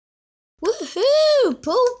Woohoo!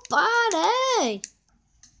 Pool party!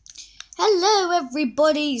 Hello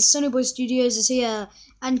everybody, Sonnyboy Studios is here,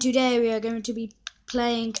 and today we are going to be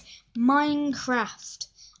playing Minecraft.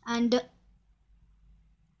 And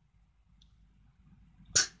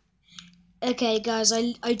okay guys,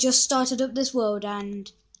 I just started up this world, and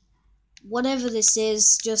whatever this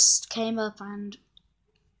is just came up. And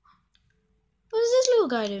what is this little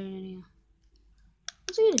guy doing in here?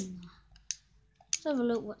 What's he doing there? Let's have a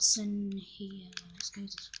look what's in here. Let's go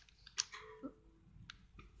to...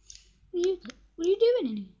 What are you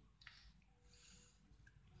doing in here?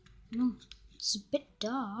 No, it's a bit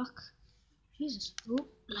dark. Jesus. Oh,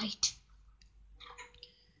 light.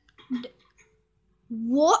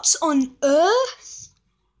 What on earth?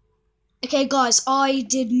 Okay, guys, I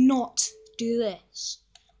did not do this.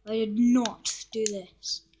 I did not do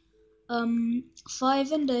this.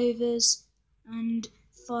 5 and overs and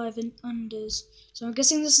 5 and unders. So I'm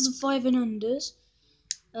guessing this is a 5 and unders.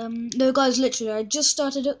 No, guys, literally, I just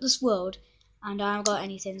started up this world and I haven't got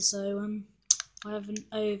anything. So 5 and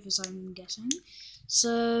overs, I'm guessing.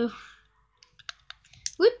 So,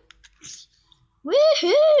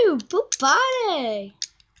 woohoo! Pool party!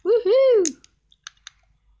 Woohoo!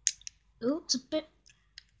 Oh, it's a bit...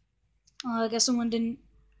 Oh, I guess someone didn't,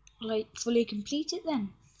 fully complete it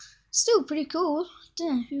then. Still pretty cool.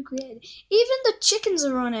 Don't know who created it. Even the chickens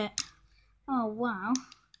are on it. Oh, wow.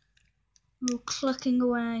 We're all clucking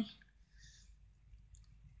away.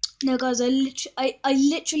 No, guys, I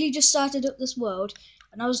literally just started up this world,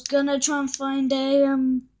 and I was gonna try and find a,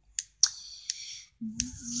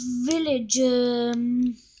 village,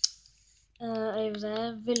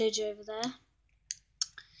 village over there.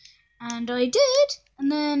 And I did, and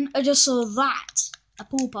then I just saw that, a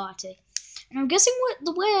pool party. And I'm guessing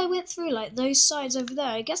the way I went through, those sides over there,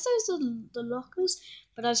 I guess those are the lockers.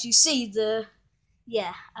 But as you see, the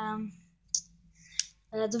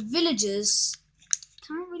villagers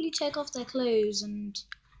can't really take off their clothes, and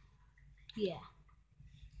yeah.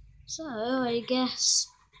 So I guess,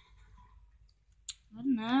 I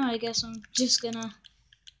don't know, I guess I'm just gonna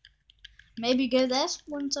maybe go there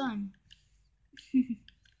one time.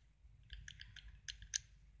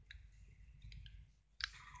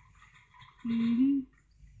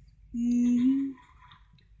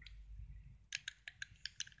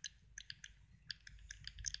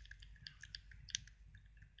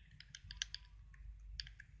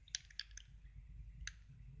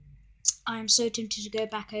 I am so tempted to go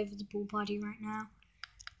back over the pool party right now.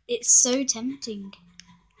 It's so tempting.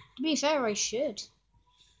 To be fair, I should.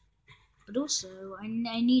 But also, I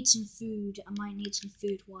need some food. I might need some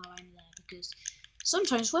food while I'm there, because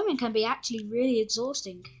sometimes swimming can be actually really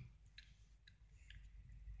exhausting.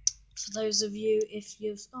 For those of you, if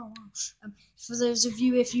you've... Oh, wow. For those of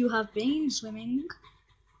you, if you have been swimming,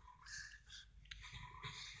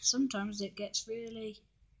 sometimes it gets really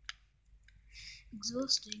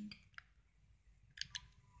exhausting.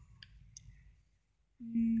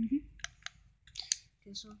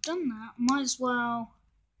 Okay, so I've done that. Might as well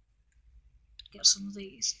get some of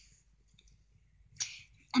these.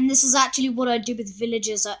 And this is actually what I do with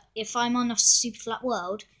villagers. If I'm on a super flat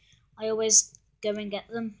world, I always go and get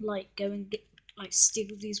them.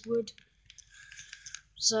 Steal these wood.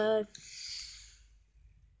 So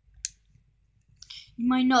you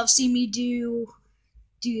might not have seen me do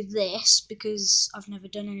this, because I've never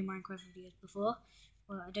done any Minecraft videos before.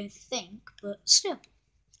 Well, I don't think, but still.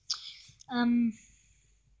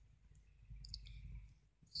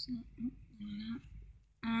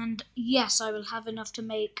 And yes, I will have enough to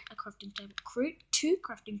make a crafting table. 2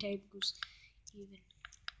 crafting tables, even.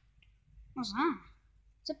 What's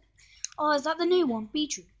that? Oh, is that the new one?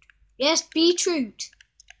 Beetroot. Yes, beetroot.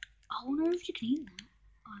 I wonder if you can eat that.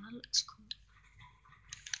 Oh, that looks cool.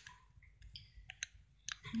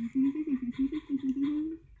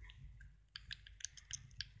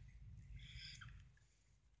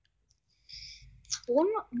 I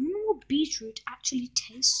wonder what beetroot actually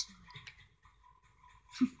tastes like.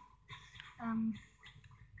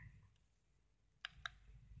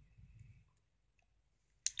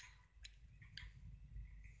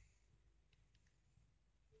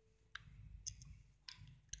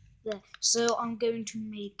 There. So I'm going to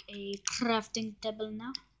make a crafting table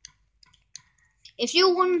now. If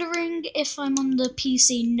you're wondering if I'm on the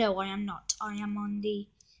PC, no, I am not. I am on the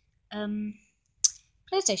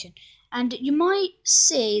PlayStation. And you might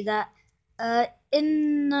see that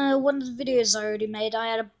in one of the videos I already made, I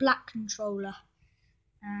had a black controller.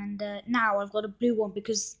 And now I've got a blue one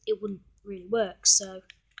because it wouldn't really work, so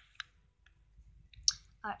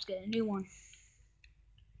I have to get a new one.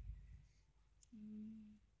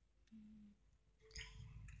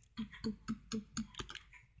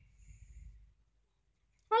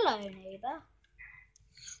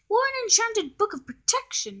 enchanted book of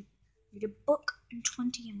protection. Read a book and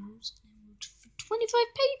 20 emeralds for 25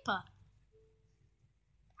 paper.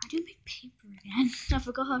 How do you make paper again? I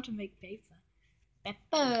forgot how to make paper.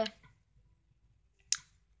 Pepper.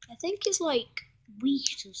 I think it's like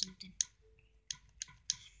wheat or something.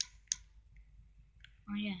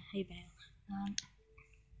 Oh yeah, hay bale.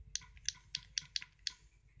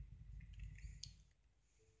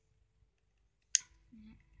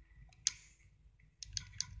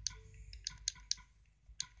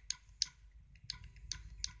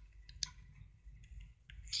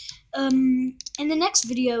 In the next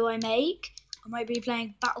video I make, I might be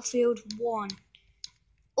playing Battlefield 1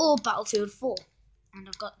 or Battlefield 4, and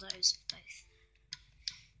I've got those both.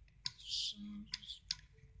 So just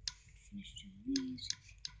finish doing these.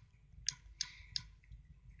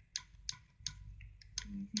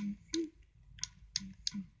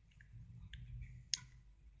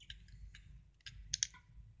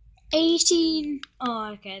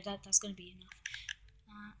 Oh, okay, that's gonna be enough.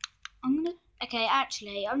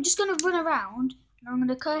 I'm just gonna run around and I'm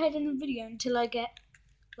gonna go ahead in the video until I get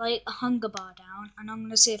like a hunger bar down, and I'm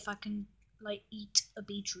gonna see if I can like eat a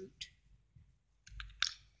beetroot.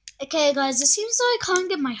 Okay, guys, it seems like I can't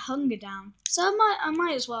get my hunger down, so I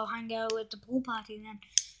might as well hang out at the pool party then.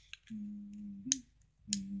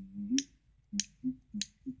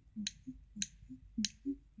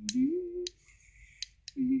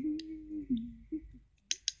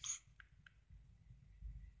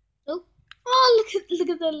 Oh, look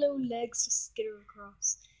at their little legs just skitter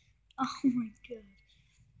across. Oh my god.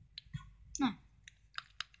 No.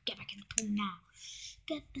 Get back in the pool now.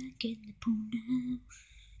 Get back in the pool now.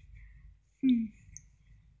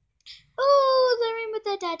 Oh, they're in with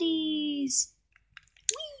their daddies.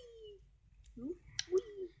 Whee! Whee!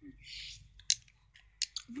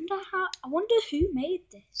 I wonder who made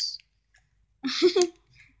this.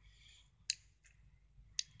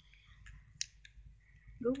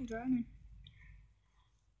 Oh, I'm drowning.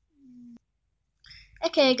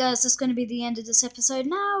 Okay, guys, that's going to be the end of this episode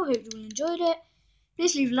now. Hope you all enjoyed it.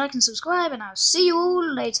 Please leave a like and subscribe, and I'll see you all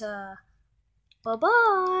later.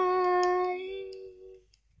 Bye-bye.